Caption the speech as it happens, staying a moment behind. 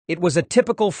It was a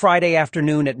typical Friday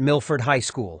afternoon at Milford High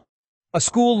School, a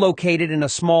school located in a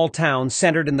small town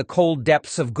centered in the cold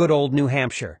depths of good old New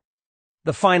Hampshire.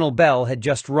 The final bell had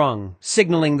just rung,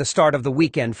 signaling the start of the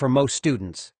weekend for most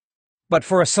students. But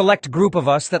for a select group of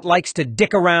us that likes to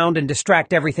dick around and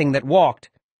distract everything that walked,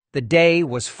 the day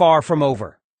was far from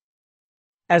over.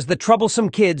 As the troublesome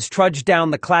kids trudged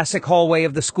down the classic hallway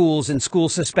of the schools in school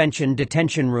suspension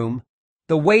detention room,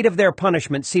 the weight of their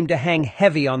punishment seemed to hang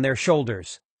heavy on their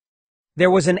shoulders. There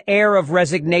was an air of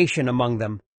resignation among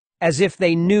them, as if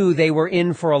they knew they were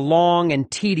in for a long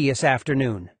and tedious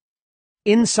afternoon.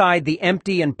 Inside the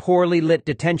empty and poorly lit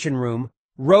detention room,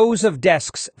 rows of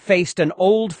desks faced an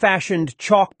old-fashioned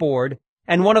chalkboard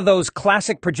and one of those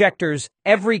classic projectors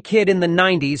every kid in the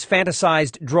 90s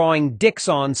fantasized drawing dicks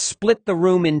on split the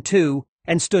room in two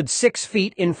and stood 6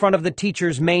 feet in front of the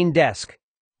teacher's main desk.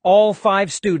 All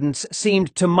 5 students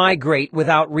seemed to migrate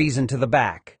without reason to the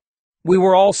back. We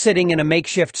were all sitting in a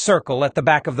makeshift circle at the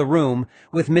back of the room,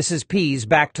 with Mrs. P's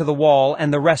back to the wall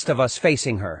and the rest of us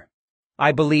facing her.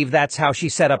 I believe that's how she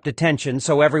set up detention,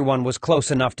 so everyone was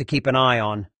close enough to keep an eye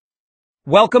on.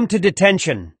 "Welcome to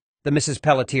detention," the Mrs.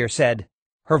 Pelletier said,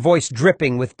 her voice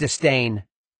dripping with disdain.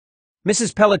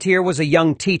 Mrs. Pelletier was a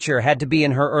young teacher, had to be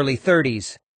in her early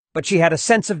 30s, but she had a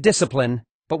sense of discipline,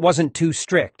 but wasn't too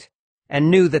strict, and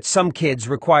knew that some kids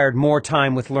required more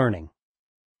time with learning.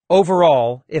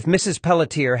 Overall, if Mrs.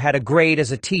 Pelletier had a grade as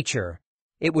a teacher,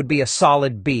 it would be a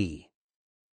solid B.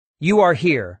 You are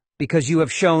here because you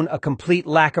have shown a complete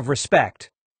lack of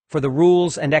respect for the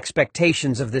rules and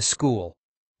expectations of this school,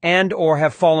 and/or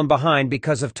have fallen behind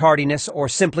because of tardiness or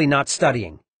simply not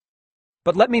studying.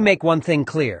 But let me make one thing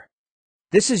clear.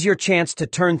 This is your chance to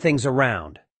turn things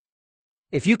around.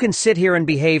 If you can sit here and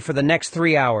behave for the next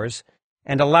 3 hours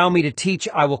and allow me to teach,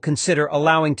 I will consider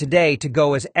allowing today to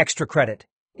go as extra credit.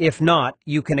 If not,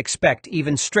 you can expect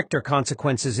even stricter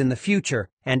consequences in the future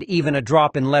and even a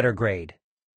drop in letter grade.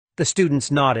 The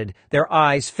students nodded, their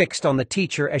eyes fixed on the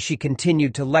teacher as she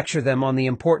continued to lecture them on the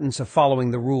importance of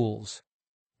following the rules.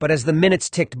 But as the minutes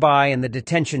ticked by and the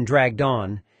detention dragged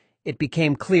on, it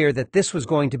became clear that this was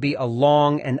going to be a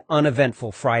long and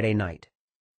uneventful Friday night.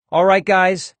 "All right,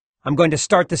 guys, I'm going to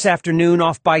start this afternoon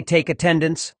off by take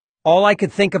attendance." All I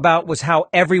could think about was how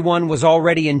everyone was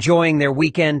already enjoying their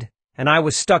weekend, and I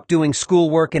was stuck doing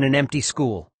schoolwork in an empty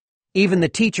school. Even the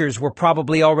teachers were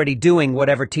probably already doing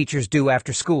whatever teachers do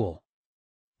after school.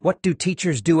 What do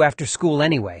teachers do after school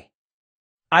anyway?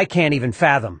 I can't even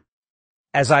fathom.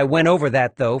 As I went over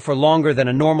that, though, for longer than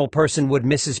a normal person would,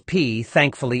 Mrs. P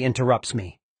thankfully interrupts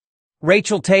me.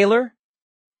 "Rachel Taylor?"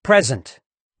 "Present,"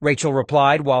 Rachel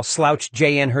replied while slouched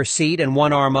Jay in her seat and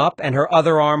one arm up and her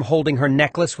other arm holding her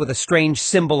necklace with a strange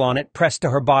symbol on it pressed to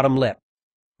her bottom lip.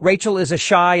 Rachel is a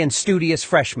shy and studious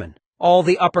freshman, all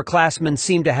the upperclassmen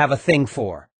seem to have a thing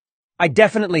for. I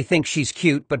definitely think she's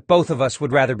cute, but both of us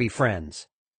would rather be friends.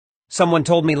 Someone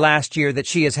told me last year that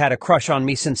she has had a crush on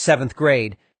me since 7th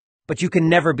grade, but you can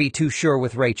never be too sure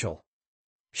with Rachel.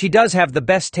 She does have the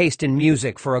best taste in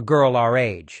music for a girl our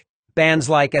age. Bands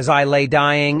like As I Lay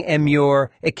Dying, Emmure,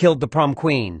 It Killed the Prom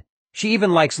Queen. She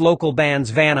even likes local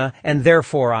bands Vanna and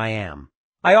Therefore I Am.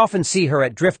 I often see her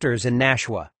at Drifters in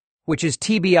Nashua, which is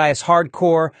TBI's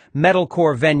hardcore,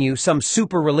 metalcore venue some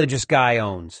super religious guy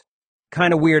owns.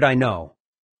 Kinda weird, I know.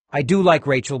 I do like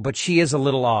Rachel, but she is a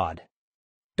little odd.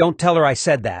 Don't tell her I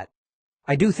said that.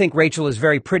 I do think Rachel is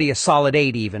very pretty, a solid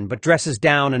 8 even, but dresses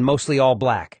down and mostly all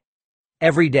black.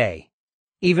 Every day.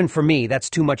 Even for me, that's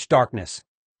too much darkness.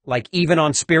 Like even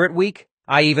on Spirit Week,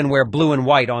 I even wear blue and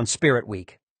white on Spirit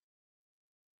Week.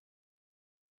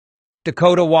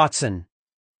 Dakota Watson.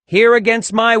 "Here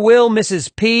against my will,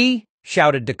 Mrs. P,"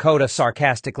 shouted Dakota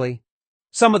sarcastically.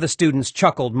 Some of the students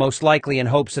chuckled, most likely in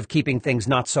hopes of keeping things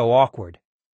not so awkward.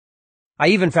 I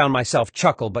even found myself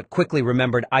chuckle, but quickly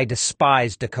remembered I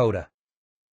despised Dakota.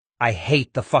 I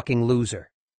hate the fucking loser.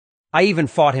 I even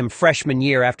fought him freshman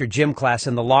year after gym class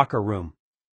in the locker room.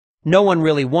 No one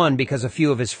really won because a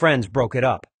few of his friends broke it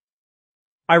up.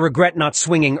 I regret not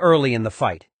swinging early in the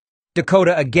fight.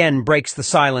 Dakota again breaks the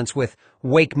silence with,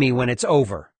 "Wake me when it's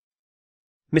over."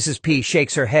 Mrs. P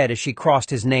shakes her head as she crossed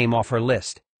his name off her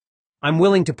list. I'm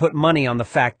willing to put money on the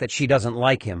fact that she doesn't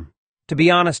like him. To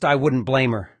be honest, I wouldn't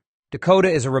blame her.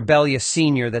 Dakota is a rebellious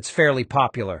senior that's fairly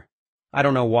popular. I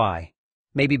don't know why.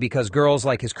 Maybe because girls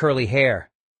like his curly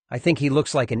hair. I think he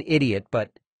looks like an idiot,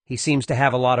 but he seems to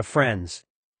have a lot of friends,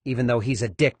 even though he's a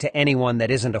dick to anyone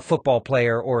that isn't a football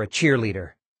player or a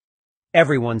cheerleader.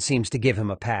 Everyone seems to give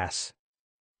him a pass.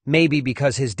 Maybe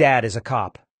because his dad is a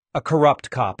cop. A corrupt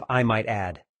cop, I might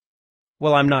add.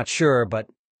 Well, I'm not sure, but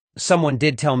someone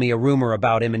did tell me a rumor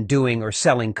about him and doing or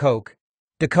selling coke.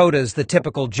 Dakota's the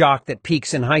typical jock that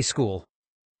peaks in high school,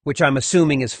 which I'm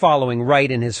assuming is following right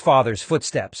in his father's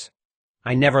footsteps.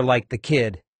 I never liked the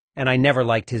kid, and I never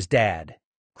liked his dad.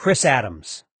 Chris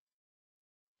Adams.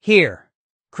 Here,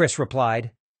 Chris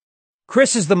replied.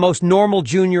 Chris is the most normal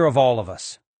junior of all of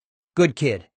us. Good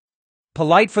kid.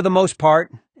 Polite for the most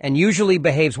part, and usually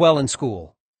behaves well in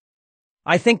school.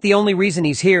 I think the only reason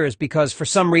he's here is because for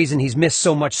some reason he's missed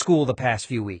so much school the past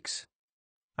few weeks.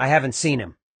 I haven't seen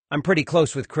him. I'm pretty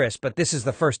close with Chris, but this is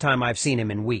the first time I've seen him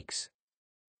in weeks.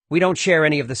 We don't share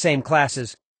any of the same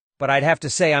classes, but I'd have to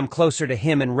say I'm closer to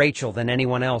him and Rachel than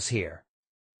anyone else here.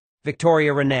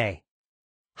 Victoria Renee.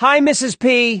 Hi, Mrs.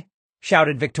 P,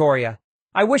 shouted Victoria.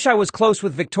 I wish I was close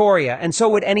with Victoria, and so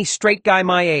would any straight guy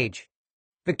my age.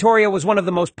 Victoria was one of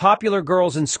the most popular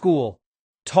girls in school.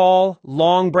 Tall,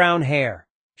 long brown hair.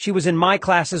 She was in my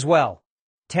class as well.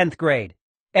 10th grade.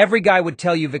 Every guy would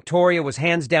tell you Victoria was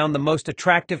hands down the most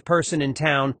attractive person in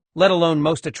town, let alone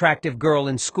most attractive girl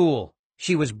in school.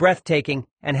 She was breathtaking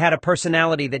and had a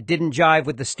personality that didn't jive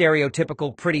with the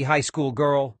stereotypical pretty high school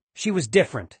girl. She was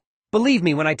different. Believe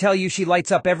me when I tell you she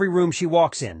lights up every room she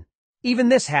walks in. Even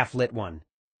this half-lit one.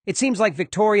 It seems like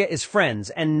Victoria is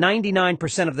friends and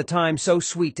 99% of the time so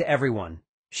sweet to everyone.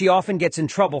 She often gets in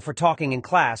trouble for talking in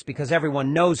class because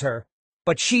everyone knows her,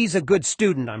 but she's a good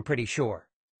student, I'm pretty sure.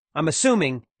 I'm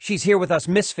assuming she's here with us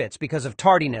misfits because of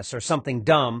tardiness or something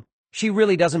dumb. She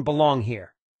really doesn't belong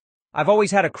here. I've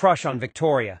always had a crush on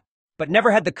Victoria, but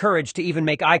never had the courage to even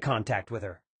make eye contact with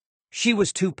her. She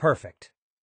was too perfect.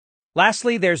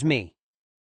 Lastly, there's me.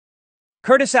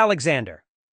 Curtis Alexander.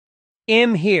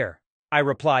 Here, I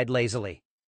replied lazily.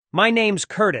 My name's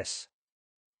Curtis.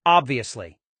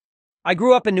 Obviously. I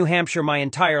grew up in New Hampshire my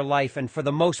entire life and for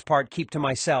the most part keep to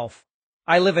myself.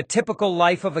 I live a typical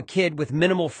life of a kid with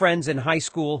minimal friends in high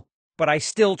school, but I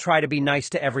still try to be nice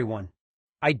to everyone.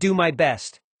 I do my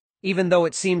best, even though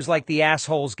it seems like the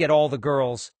assholes get all the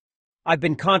girls. I've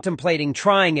been contemplating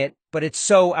trying it, but it's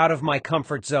so out of my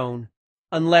comfort zone.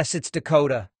 Unless it's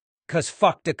Dakota. 'Cause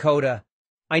fuck Dakota.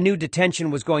 I knew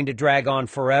detention was going to drag on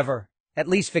forever. At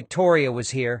least Victoria was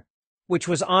here, which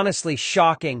was honestly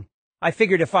shocking. I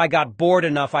figured if I got bored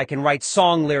enough I can write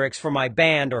song lyrics for my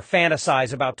band or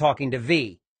fantasize about talking to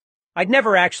V. I'd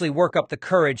never actually work up the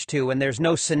courage to, and there's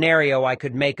no scenario I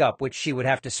could make up which she would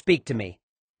have to speak to me.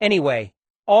 Anyway,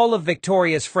 all of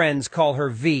Victoria's friends call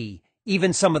her V,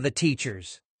 even some of the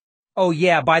teachers. Oh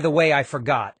yeah, by the way, I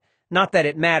forgot. Not that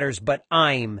it matters, but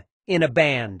I'm in a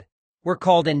band. We're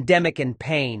called Endemic in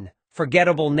Pain.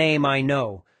 Forgettable name, I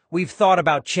know. We've thought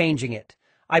about changing it.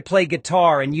 I play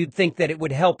guitar and you'd think that it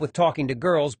would help with talking to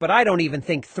girls, but I don't even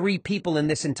think 3 people in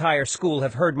this entire school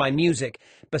have heard my music,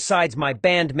 besides my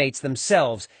bandmates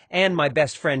themselves and my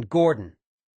best friend Gordon.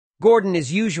 Gordon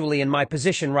is usually in my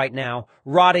position right now,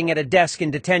 rotting at a desk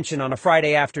in detention on a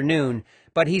Friday afternoon,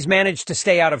 but he's managed to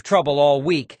stay out of trouble all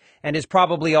week and is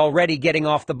probably already getting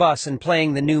off the bus and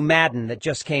playing the new Madden that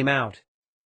just came out.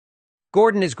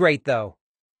 Gordon is great, though.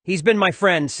 He's been my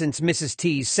friend since Mrs.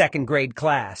 T's 2nd grade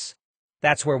class.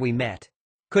 That's where we met.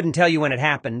 Couldn't tell you when it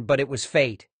happened, but it was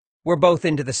fate. We're both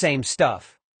into the same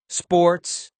stuff.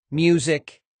 Sports,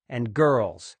 music, and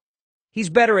girls.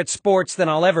 He's better at sports than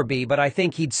I'll ever be, but I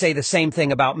think he'd say the same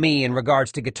thing about me in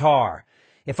regards to guitar.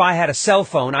 If I had a cell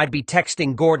phone, I'd be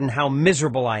texting Gordon how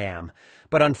miserable I am.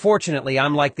 But unfortunately,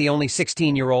 I'm like the only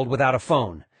 16-year-old without a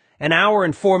phone. An hour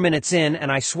and 4 minutes in,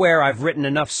 and I swear I've written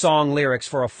enough song lyrics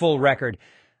for a full record.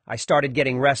 I started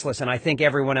getting restless, and I think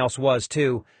everyone else was,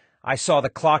 too. I saw the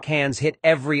clock hands hit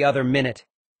every other minute.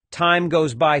 Time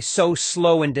goes by so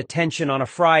slow in detention on a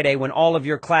Friday when all of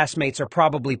your classmates are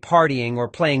probably partying or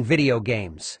playing video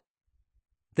games.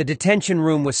 The detention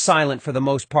room was silent for the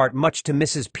most part, much to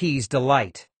Mrs. P's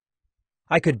delight.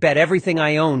 I could bet everything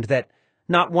I owned that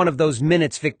not one of those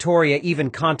minutes Victoria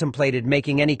even contemplated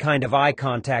making any kind of eye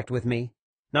contact with me.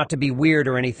 Not to be weird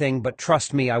or anything, but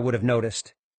trust me, I would have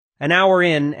noticed. An hour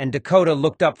in, and Dakota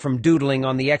looked up from doodling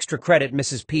on the extra credit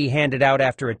Mrs. P handed out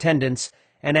after attendance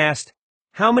and asked,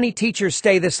 "How many teachers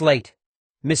stay this late?"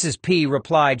 Mrs. P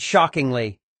replied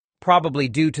shockingly, probably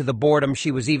due to the boredom she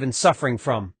was even suffering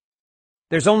from.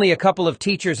 "There's only a couple of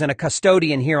teachers and a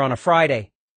custodian here on a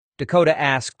Friday." Dakota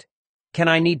asked, "Can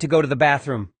I need to go to the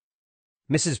bathroom?"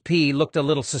 Mrs. P looked a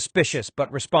little suspicious,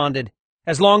 but responded,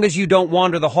 "As long as you don't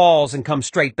wander the halls and come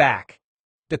straight back."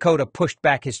 Dakota pushed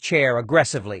back his chair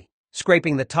aggressively.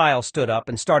 Scraping the tile, stood up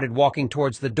and started walking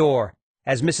towards the door,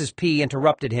 as Mrs. P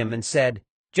interrupted him and said,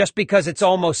 "Just because it's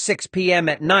almost 6 p.m.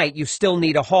 at night, you still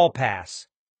need a hall pass."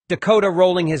 Dakota,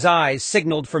 rolling his eyes,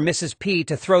 signaled for Mrs. P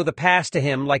to throw the pass to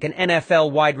him like an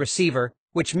NFL wide receiver,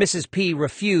 which Mrs. P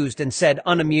refused and said,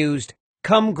 unamused,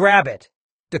 "Come grab it."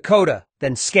 Dakota,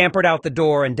 then scampered out the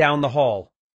door and down the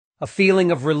hall. A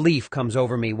feeling of relief comes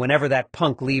over me whenever that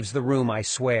punk leaves the room, I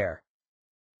swear.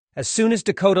 As soon as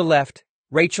Dakota left,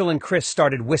 Rachel and Chris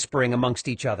started whispering amongst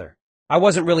each other. I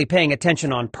wasn't really paying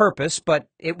attention on purpose, but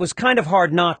it was kind of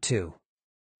hard not to.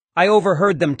 I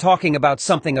overheard them talking about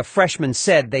something a freshman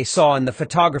said they saw in the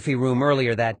photography room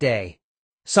earlier that day.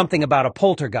 Something about a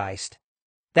poltergeist.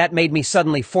 That made me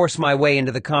suddenly force my way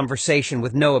into the conversation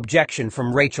with no objection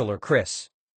from Rachel or Chris.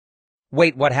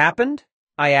 "Wait, what happened?"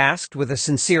 I asked with a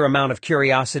sincere amount of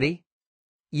curiosity.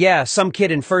 "Yeah, some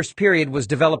kid in first period was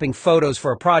developing photos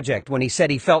for a project when he said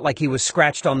he felt like he was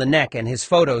scratched on the neck and his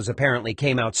photos apparently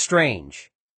came out strange."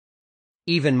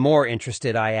 Even more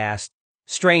interested, I asked,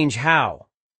 "Strange how?"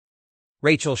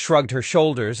 Rachel shrugged her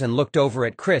shoulders and looked over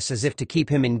at Chris as if to keep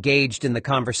him engaged in the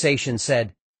conversation,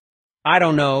 said, "I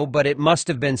don't know, but it must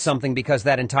have been something because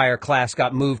that entire class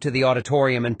got moved to the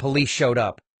auditorium and police showed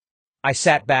up." I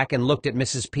sat back and looked at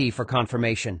Mrs. P for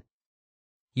confirmation.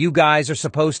 "You guys are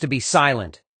supposed to be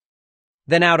silent."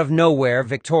 Then out of nowhere,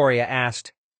 Victoria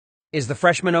asked, "Is the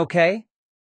freshman okay?"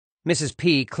 Mrs.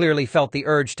 P clearly felt the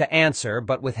urge to answer,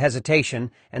 but with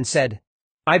hesitation, and said,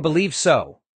 "I believe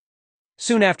so."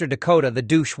 Soon after Dakota, the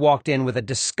douche walked in with a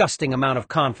disgusting amount of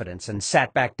confidence and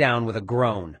sat back down with a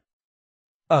groan.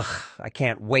 Ugh, I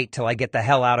can't wait till I get the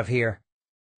hell out of here.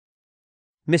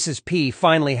 Mrs. P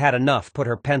finally had enough, put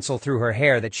her pencil through her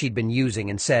hair that she'd been using,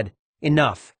 and said,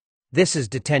 "Enough. This is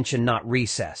detention, not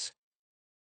recess."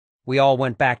 We all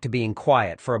went back to being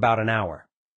quiet for about an hour.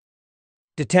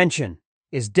 Detention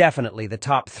is definitely the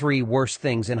top 3 worst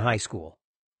things in high school.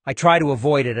 I try to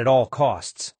avoid it at all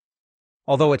costs.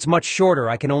 Although it's much shorter,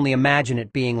 I can only imagine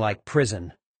it being like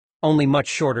prison. Only much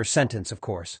shorter sentence, of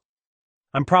course.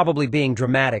 I'm probably being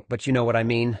dramatic, but you know what I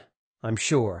mean, I'm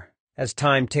sure, as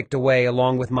time ticked away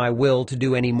along with my will to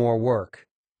do any more work.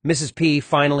 Mrs. P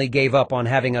finally gave up on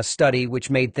having us study, which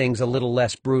made things a little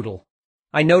less brutal.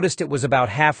 I noticed it was about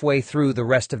halfway through the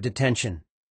rest of detention.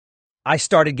 I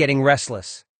started getting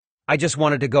restless. I just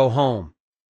wanted to go home.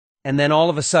 And then all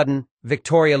of a sudden,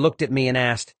 Victoria looked at me and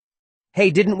asked, "Hey,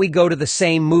 didn't we go to the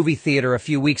same movie theater a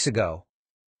few weeks ago?"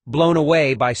 Blown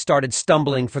away by started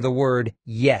stumbling for the word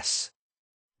yes.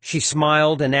 She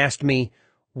smiled and asked me,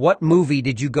 "What movie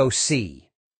did you go see?"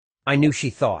 I knew she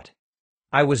thought.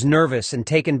 I was nervous and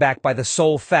taken back by the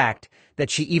sole fact that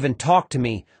she even talked to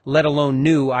me, let alone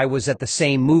knew I was at the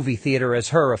same movie theater as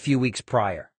her a few weeks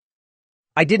prior.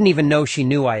 I didn't even know she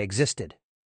knew I existed.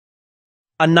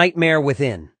 A Nightmare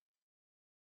Within.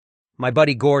 My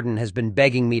buddy Gordon has been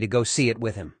begging me to go see it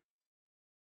with him.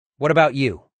 What about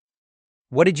you?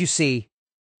 What did you see?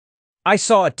 I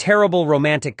saw a terrible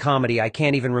romantic comedy I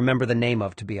can't even remember the name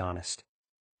of, to be honest.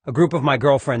 A group of my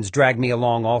girlfriends dragged me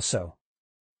along also.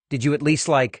 Did you at least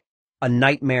like A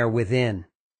Nightmare Within?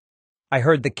 I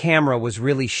heard the camera was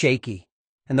really shaky,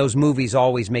 and those movies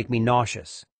always make me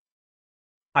nauseous.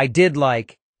 I did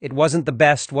like, it wasn't the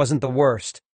best, wasn't the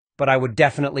worst, but I would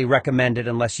definitely recommend it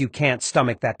unless you can't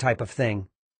stomach that type of thing.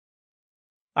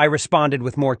 I responded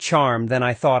with more charm than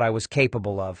I thought I was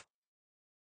capable of.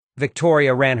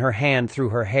 Victoria ran her hand through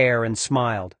her hair and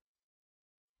smiled.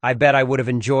 "I bet I would have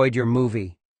enjoyed your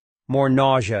movie. More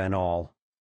nausea and all."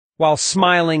 While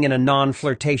smiling in a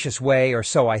non-flirtatious way, or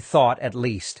so I thought at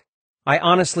least. I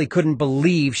honestly couldn't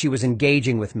believe she was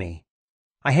engaging with me.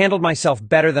 I handled myself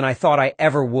better than I thought I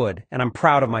ever would, and I'm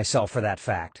proud of myself for that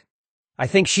fact. I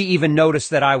think she even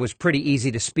noticed that I was pretty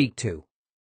easy to speak to.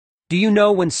 Do you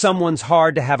know when someone's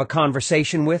hard to have a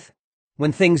conversation with?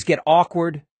 When things get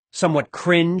awkward, somewhat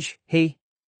cringe,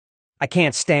 I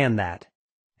can't stand that.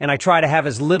 And I try to have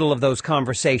as little of those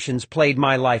conversations played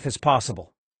my life as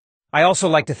possible. I also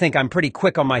like to think I'm pretty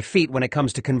quick on my feet when it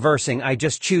comes to conversing, I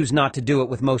just choose not to do it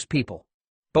with most people.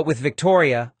 But with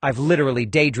Victoria, I've literally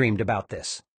daydreamed about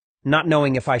this. Not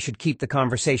knowing if I should keep the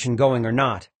conversation going or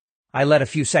not, I let a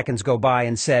few seconds go by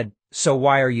and said, "So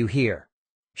why are you here?"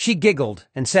 She giggled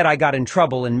and said I got in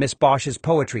trouble in Miss Bosch's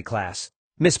poetry class.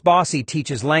 Miss Bossy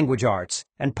teaches language arts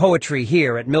and poetry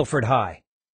here at Milford High.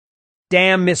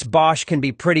 Damn, Miss Bosch can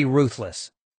be pretty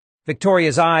ruthless.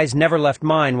 Victoria's eyes never left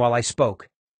mine while I spoke,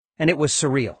 and it was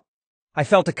surreal. I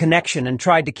felt a connection and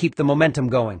tried to keep the momentum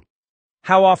going.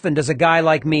 How often does a guy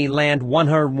like me land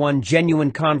one-on-one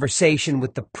genuine conversation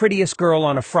with the prettiest girl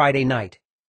on a Friday night?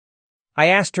 I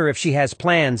asked her if she has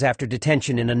plans after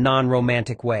detention in a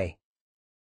non-romantic way.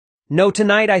 "No,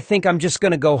 tonight I think I'm just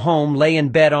gonna go home, lay in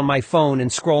bed on my phone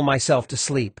and scroll myself to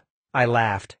sleep." I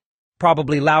laughed.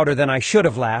 Probably louder than I should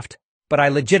have laughed, but I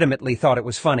legitimately thought it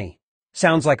was funny.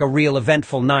 Sounds like a real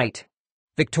eventful night.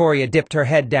 Victoria dipped her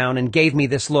head down and gave me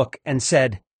this look and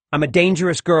said, "I'm a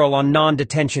dangerous girl on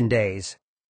non-detention days."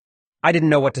 I didn't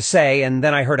know what to say, and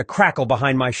then I heard a crackle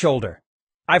behind my shoulder.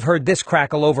 I've heard this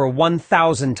crackle over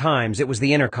 1,000 times. It was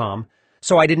the intercom,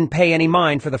 so I didn't pay any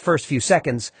mind for the first few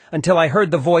seconds until I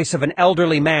heard the voice of an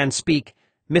elderly man speak,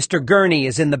 "Mr. Gurney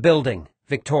is in the building,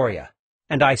 Victoria,"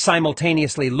 and I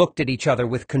simultaneously looked at each other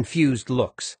with confused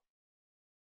looks.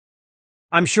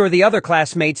 I'm sure the other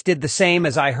classmates did the same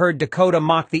as I heard Dakota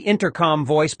mock the intercom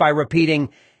voice by repeating,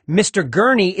 "Mr.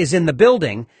 Gurney is in the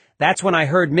building." That's when I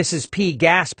heard Mrs. P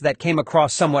gasp that came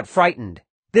across somewhat frightened.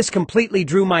 This completely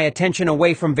drew my attention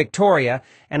away from Victoria,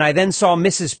 and I then saw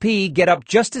Mrs. P get up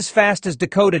just as fast as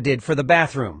Dakota did for the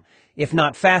bathroom, if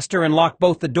not faster, and lock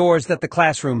both the doors that the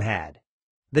classroom had.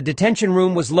 The detention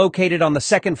room was located on the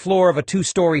second floor of a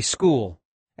 2-story school,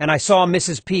 and I saw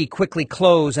Mrs. P quickly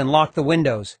close and lock the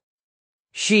windows.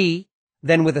 She,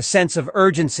 then with a sense of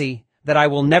urgency that I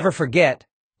will never forget,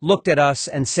 looked at us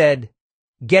and said,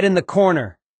 "Get in the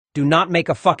corner. Do not make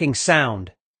a fucking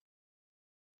sound."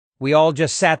 We all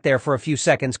just sat there for a few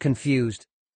seconds, confused.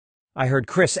 I heard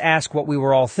Chris ask what we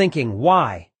were all thinking,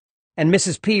 why? And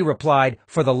Mrs. P replied,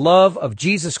 "For the love of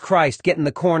Jesus Christ, get in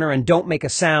the corner and don't make a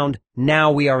sound. Now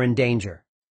we are in danger."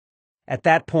 At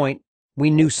that point, we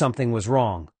knew something was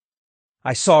wrong.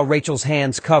 I saw Rachel's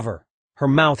hands cover, her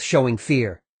mouth showing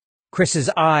fear. Chris's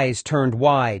eyes turned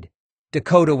wide.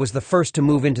 Dakota was the first to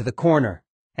move into the corner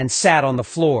and sat on the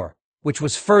floor, which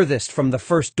was furthest from the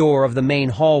first door of the main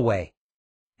hallway.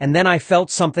 And then I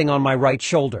felt something on my right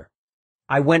shoulder.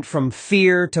 I went from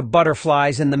fear to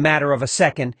butterflies in the matter of a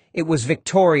second. It was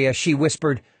Victoria. She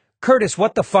whispered, "Curtis,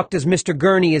 what the fuck does Mr.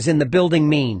 Gurney is in the building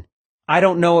mean?" I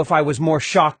don't know if I was more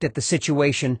shocked at the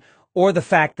situation or the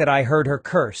fact that I heard her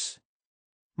curse.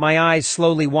 My eyes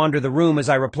slowly wandered the room as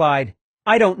I replied,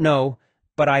 "I don't know,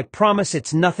 but I promise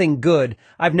it's nothing good.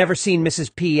 I've never seen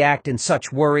Mrs. P act in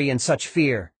such worry and such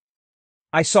fear."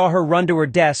 I saw her run to her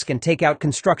desk and take out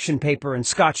construction paper and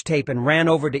scotch tape and ran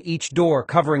over to each door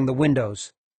covering the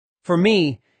windows. For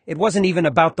me, it wasn't even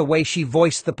about the way she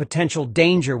voiced the potential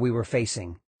danger we were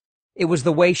facing. It was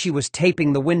the way she was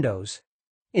taping the windows.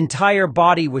 Entire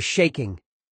body was shaking.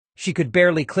 She could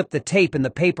barely clip the tape, and the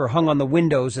paper hung on the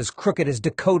windows as crooked as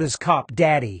Dakota's cop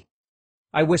daddy.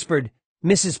 I whispered,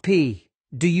 "Mrs. P,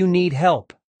 do you need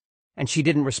help?" And she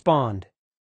didn't respond.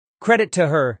 Credit to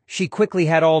her, she quickly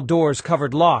had all doors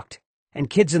covered locked,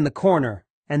 and kids in the corner,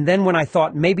 and then when I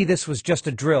thought maybe this was just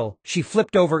a drill, she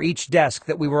flipped over each desk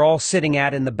that we were all sitting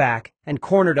at in the back and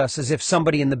cornered us as if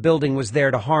somebody in the building was there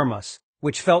to harm us,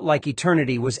 which felt like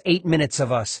eternity. Was 8 minutes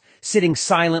of us, sitting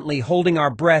silently, holding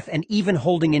our breath and even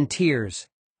holding in tears.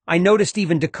 I noticed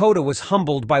even Dakota was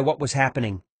humbled by what was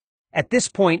happening. At this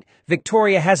point,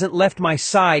 Victoria hasn't left my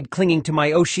side, clinging to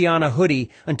my Oceana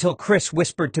hoodie until Chris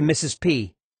whispered to Mrs.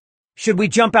 P, "Should we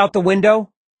jump out the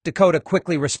window?" Dakota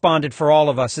quickly responded for all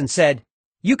of us and said,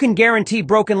 "You can guarantee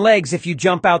broken legs if you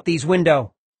jump out these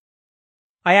window."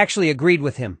 I actually agreed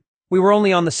with him. We were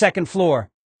only on the second floor,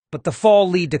 but the fall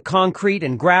lead to concrete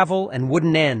and gravel and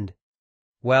wouldn't end.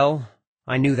 Well,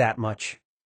 I knew that much.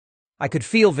 I could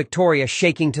feel Victoria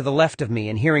shaking to the left of me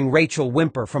and hearing Rachel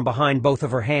whimper from behind both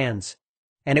of her hands.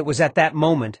 And it was at that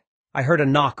moment I heard a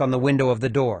knock on the window of the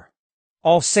door.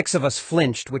 All 6 of us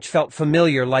flinched, which felt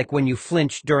familiar, like when you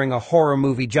flinched during a horror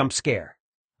movie jump scare.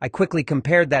 I quickly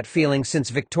compared that feeling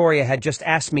since Victoria had just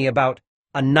asked me about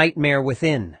a nightmare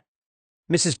within.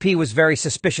 Mrs. P was very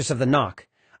suspicious of the knock.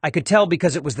 I could tell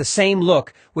because it was the same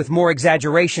look, with more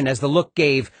exaggeration, as the look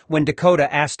gave when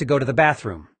Dakota asked to go to the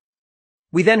bathroom.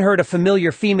 We then heard a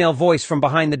familiar female voice from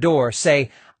behind the door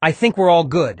say, "I think we're all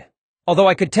good." Although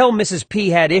I could tell Mrs. P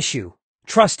had issue.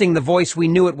 Trusting the voice, we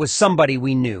knew it was somebody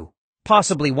we knew.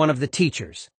 Possibly one of the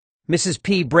teachers. Mrs.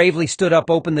 P bravely stood up,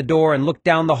 opened the door, and looked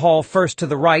down the hall, first to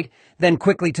the right, then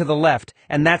quickly to the left,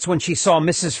 and that's when she saw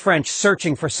Mrs. French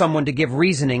searching for someone to give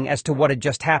reasoning as to what had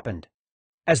just happened.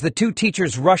 As the 2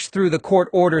 teachers rushed through the court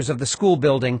orders of the school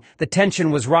building, the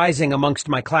tension was rising amongst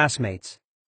my classmates.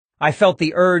 I felt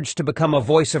the urge to become a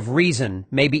voice of reason,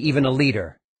 maybe even a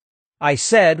leader. I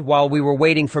said, while we were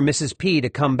waiting for Mrs. P to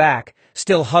come back,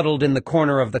 still huddled in the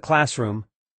corner of the classroom,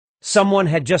 "Someone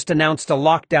had just announced a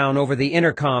lockdown over the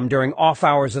intercom during off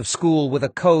hours of school with a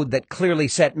code that clearly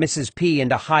set Mrs. P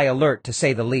into high alert, to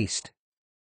say the least."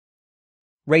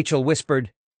 Rachel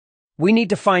whispered, "We need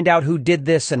to find out who did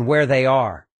this and where they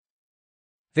are."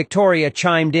 Victoria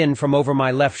chimed in from over my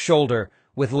left shoulder,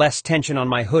 with less tension on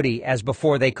my hoodie, as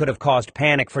before they could have caused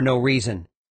panic for no reason.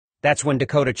 That's when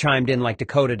Dakota chimed in like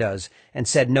Dakota does, and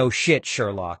said, "No shit,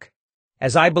 Sherlock."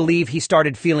 As I believe he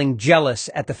started feeling jealous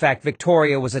at the fact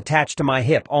Victoria was attached to my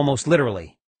hip, almost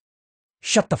literally.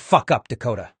 "Shut the fuck up,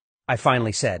 Dakota," I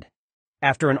finally said.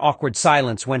 After an awkward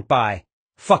silence went by,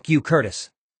 "Fuck you, Curtis."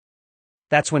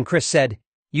 That's when Chris said,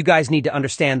 "You guys need to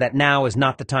understand that now is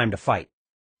not the time to fight."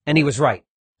 And he was right,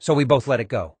 so we both let it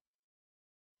go.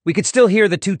 We could still hear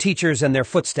the two teachers and their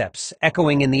footsteps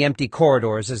echoing in the empty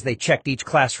corridors as they checked each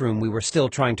classroom. We were still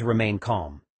trying to remain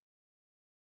calm.